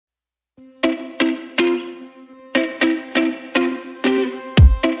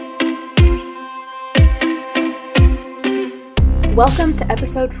Welcome to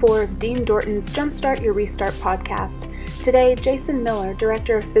episode 4 of Dean Dorton's Jumpstart Your Restart podcast. Today, Jason Miller,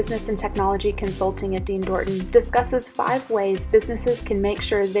 Director of Business and Technology Consulting at Dean Dorton, discusses 5 ways businesses can make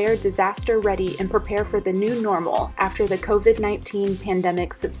sure they're disaster ready and prepare for the new normal after the COVID-19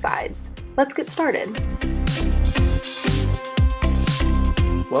 pandemic subsides. Let's get started.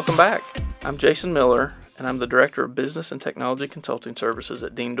 Welcome back. I'm Jason Miller, and I'm the Director of Business and Technology Consulting Services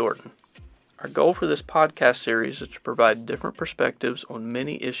at Dean Dorton. Our goal for this podcast series is to provide different perspectives on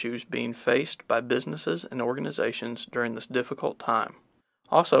many issues being faced by businesses and organizations during this difficult time.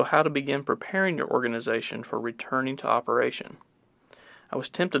 Also, how to begin preparing your organization for returning to operation. I was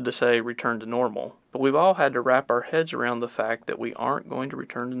tempted to say return to normal, but we've all had to wrap our heads around the fact that we aren't going to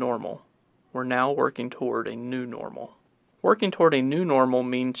return to normal. We're now working toward a new normal. Working toward a new normal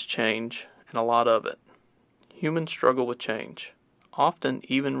means change, and a lot of it. Humans struggle with change, often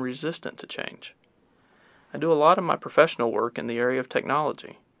even resistant to change. I do a lot of my professional work in the area of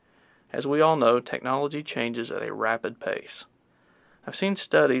technology. As we all know, technology changes at a rapid pace. I've seen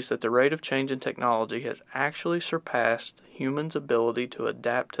studies that the rate of change in technology has actually surpassed humans' ability to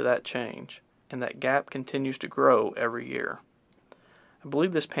adapt to that change, and that gap continues to grow every year. I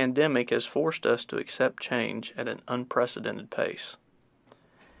believe this pandemic has forced us to accept change at an unprecedented pace.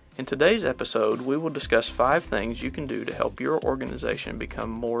 In today's episode, we will discuss 5 things you can do to help your organization become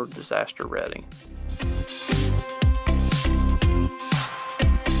more disaster ready.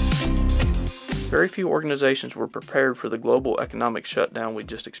 Very few organizations were prepared for the global economic shutdown we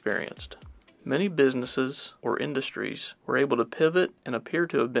just experienced. Many businesses or industries were able to pivot and appear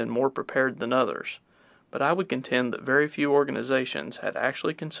to have been more prepared than others, but I would contend that very few organizations had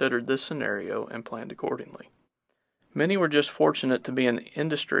actually considered this scenario and planned accordingly. Many were just fortunate to be in an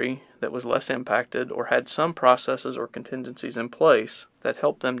industry that was less impacted or had some processes or contingencies in place that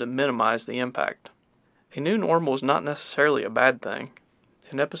helped them to minimize the impact. A new normal is not necessarily a bad thing.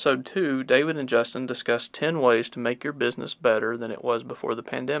 In episode 2, David and Justin discussed 10 ways to make your business better than it was before the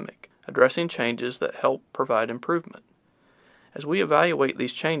pandemic, addressing changes that help provide improvement. As we evaluate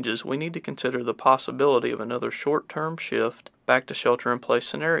these changes, we need to consider the possibility of another short-term shift back to shelter-in-place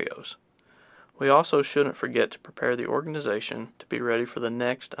scenarios. We also shouldn't forget to prepare the organization to be ready for the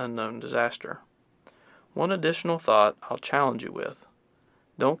next unknown disaster. One additional thought I'll challenge you with.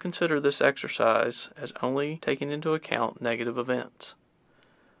 Don't consider this exercise as only taking into account negative events.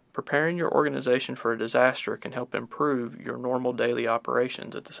 Preparing your organization for a disaster can help improve your normal daily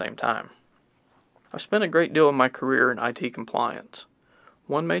operations at the same time. I've spent a great deal of my career in IT compliance.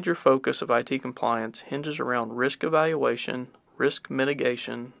 One major focus of IT compliance hinges around risk evaluation, risk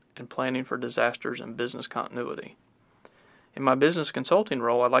mitigation, and planning for disasters and business continuity. In my business consulting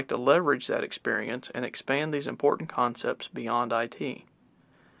role, I'd like to leverage that experience and expand these important concepts beyond IT.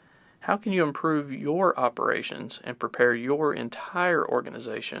 How can you improve your operations and prepare your entire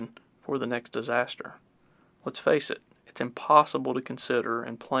organization for the next disaster? Let's face it, it's impossible to consider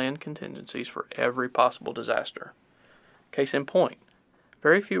and plan contingencies for every possible disaster. Case in point,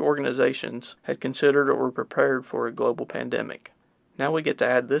 very few organizations had considered or were prepared for a global pandemic. Now we get to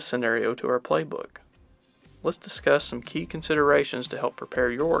add this scenario to our playbook. Let's discuss some key considerations to help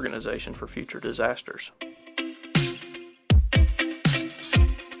prepare your organization for future disasters.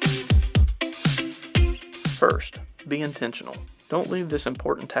 First, be intentional. Don't leave this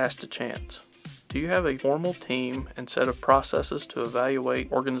important task to chance. Do you have a formal team and set of processes to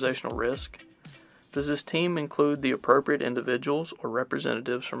evaluate organizational risk? Does this team include the appropriate individuals or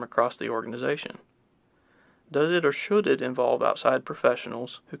representatives from across the organization? Does it or should it involve outside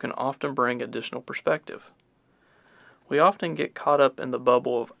professionals who can often bring additional perspective? We often get caught up in the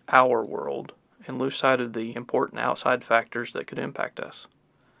bubble of our world and lose sight of the important outside factors that could impact us.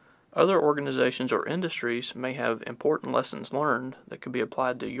 Other organizations or industries may have important lessons learned that could be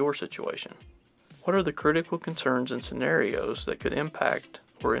applied to your situation. What are the critical concerns and scenarios that could impact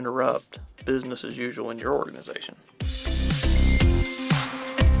or interrupt business as usual in your organization?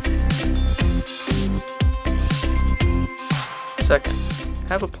 Second,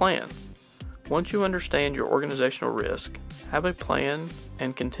 have a plan. Once you understand your organizational risk, have a plan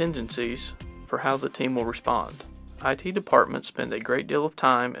and contingencies for how the team will respond. IT departments spend a great deal of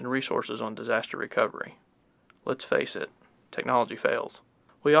time and resources on disaster recovery. Let's face it, technology fails.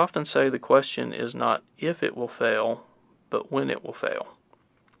 We often say the question is not if it will fail, but when it will fail.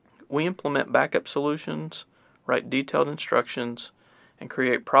 We implement backup solutions, write detailed instructions, and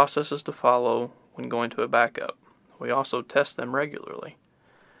create processes to follow when going to a backup. We also test them regularly.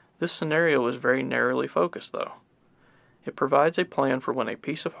 This scenario is very narrowly focused, though. It provides a plan for when a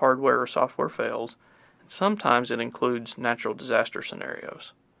piece of hardware or software fails, and sometimes it includes natural disaster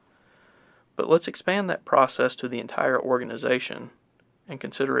scenarios. But let's expand that process to the entire organization and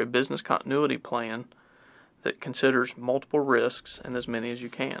consider a business continuity plan that considers multiple risks and as many as you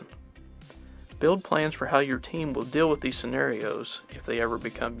can. Build plans for how your team will deal with these scenarios if they ever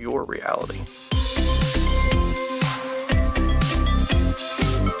become your reality.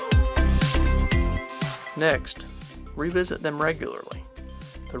 Next, revisit them regularly.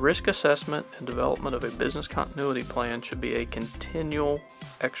 The risk assessment and development of a business continuity plan should be a continual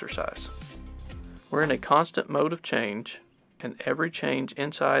exercise. We're in a constant mode of change, and every change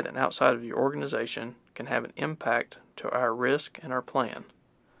inside and outside of your organization can have an impact to our risk and our plan.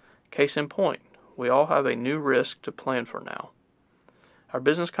 Case in point, we all have a new risk to plan for now. Our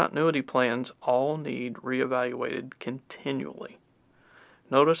business continuity plans all need reevaluated continually.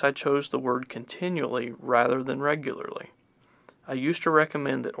 Notice I chose the word continually rather than regularly. I used to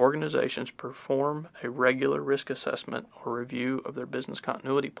recommend that organizations perform a regular risk assessment or review of their business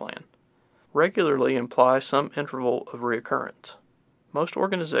continuity plan. Regularly implies some interval of reoccurrence. Most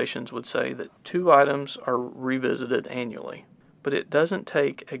organizations would say that 2 items are revisited annually, but it doesn't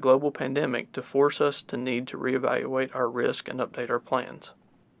take a global pandemic to force us to need to reevaluate our risk and update our plans.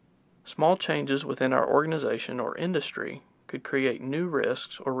 Small changes within our organization or industry could create new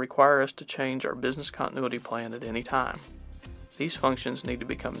risks or require us to change our business continuity plan at any time. These functions need to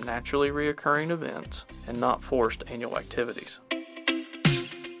become naturally reoccurring events and not forced annual activities.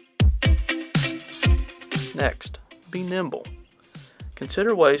 Next, be nimble.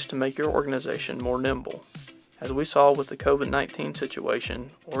 Consider ways to make your organization more nimble. As we saw with the COVID-19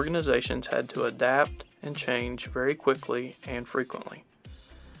 situation, organizations had to adapt and change very quickly and frequently.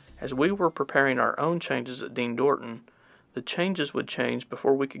 As we were preparing our own changes at Dean Dorton, the changes would change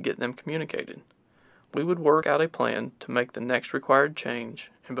before we could get them communicated. We would work out a plan to make the next required change,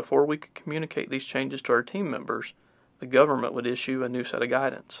 and before we could communicate these changes to our team members, the government would issue a new set of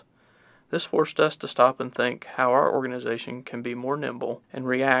guidance. This forced us to stop and think how our organization can be more nimble and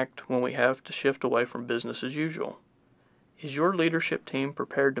react when we have to shift away from business as usual. Is your leadership team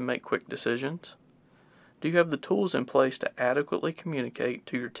prepared to make quick decisions? Do you have the tools in place to adequately communicate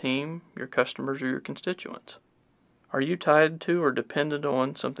to your team, your customers, or your constituents? Are you tied to or dependent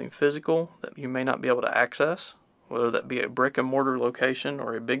on something physical that you may not be able to access, whether that be a brick and mortar location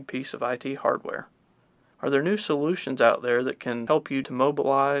or a big piece of IT hardware? Are there new solutions out there that can help you to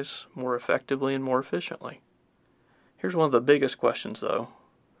mobilize more effectively and more efficiently? Here's one of the biggest questions, though.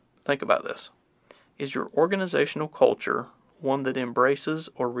 Think about this. Is your organizational culture one that embraces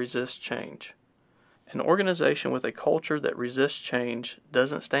or resists change? An organization with a culture that resists change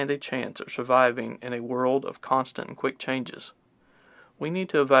doesn't stand a chance at surviving in a world of constant and quick changes. We need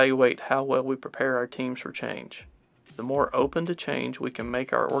to evaluate how well we prepare our teams for change. The more open to change we can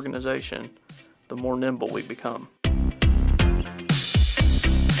make our organization, the more nimble we become.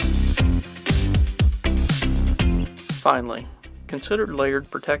 Finally, consider layered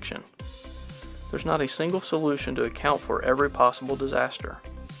protection. There's not a single solution to account for every possible disaster.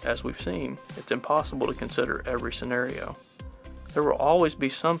 As we've seen, it's impossible to consider every scenario. There will always be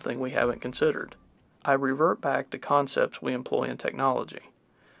something we haven't considered. I revert back to concepts we employ in technology.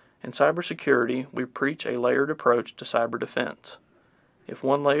 In cybersecurity, we preach a layered approach to cyber defense. If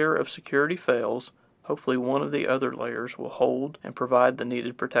one layer of security fails, hopefully one of the other layers will hold and provide the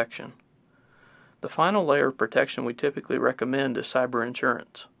needed protection. The final layer of protection we typically recommend is cyber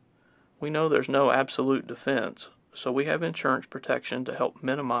insurance. We know there's no absolute defense, so we have insurance protection to help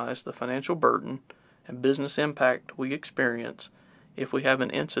minimize the financial burden and business impact we experience if we have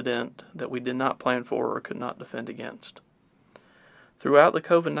an incident that we did not plan for or could not defend against. Throughout the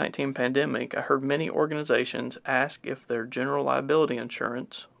COVID-19 pandemic, I heard many organizations ask if their general liability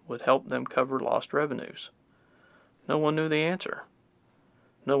insurance would help them cover lost revenues. No one knew the answer.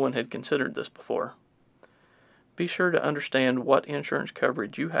 No one had considered this before. Be sure to understand what insurance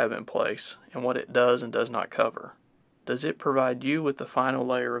coverage you have in place and what it does and does not cover. Does it provide you with the final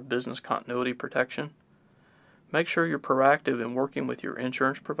layer of business continuity protection? Make sure you're proactive in working with your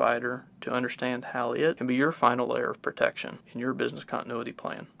insurance provider to understand how it can be your final layer of protection in your business continuity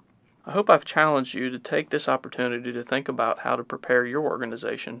plan. I hope I've challenged you to take this opportunity to think about how to prepare your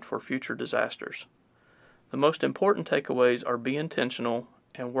organization for future disasters. The most important takeaways are be intentional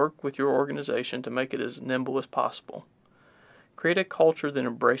and work with your organization to make it as nimble as possible. Create a culture that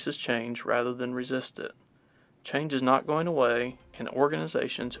embraces change rather than resists it. Change is not going away, and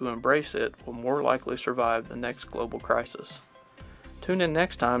organizations who embrace it will more likely survive the next global crisis. Tune in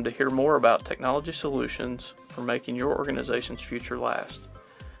next time to hear more about technology solutions for making your organization's future last.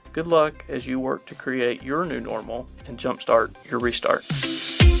 Good luck as you work to create your new normal and jumpstart your restart.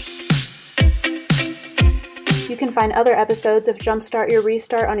 You can find other episodes of Jumpstart Your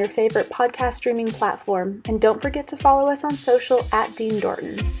Restart on your favorite podcast streaming platform. And don't forget to follow us on social @Dean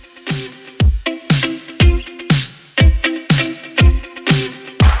Dorton.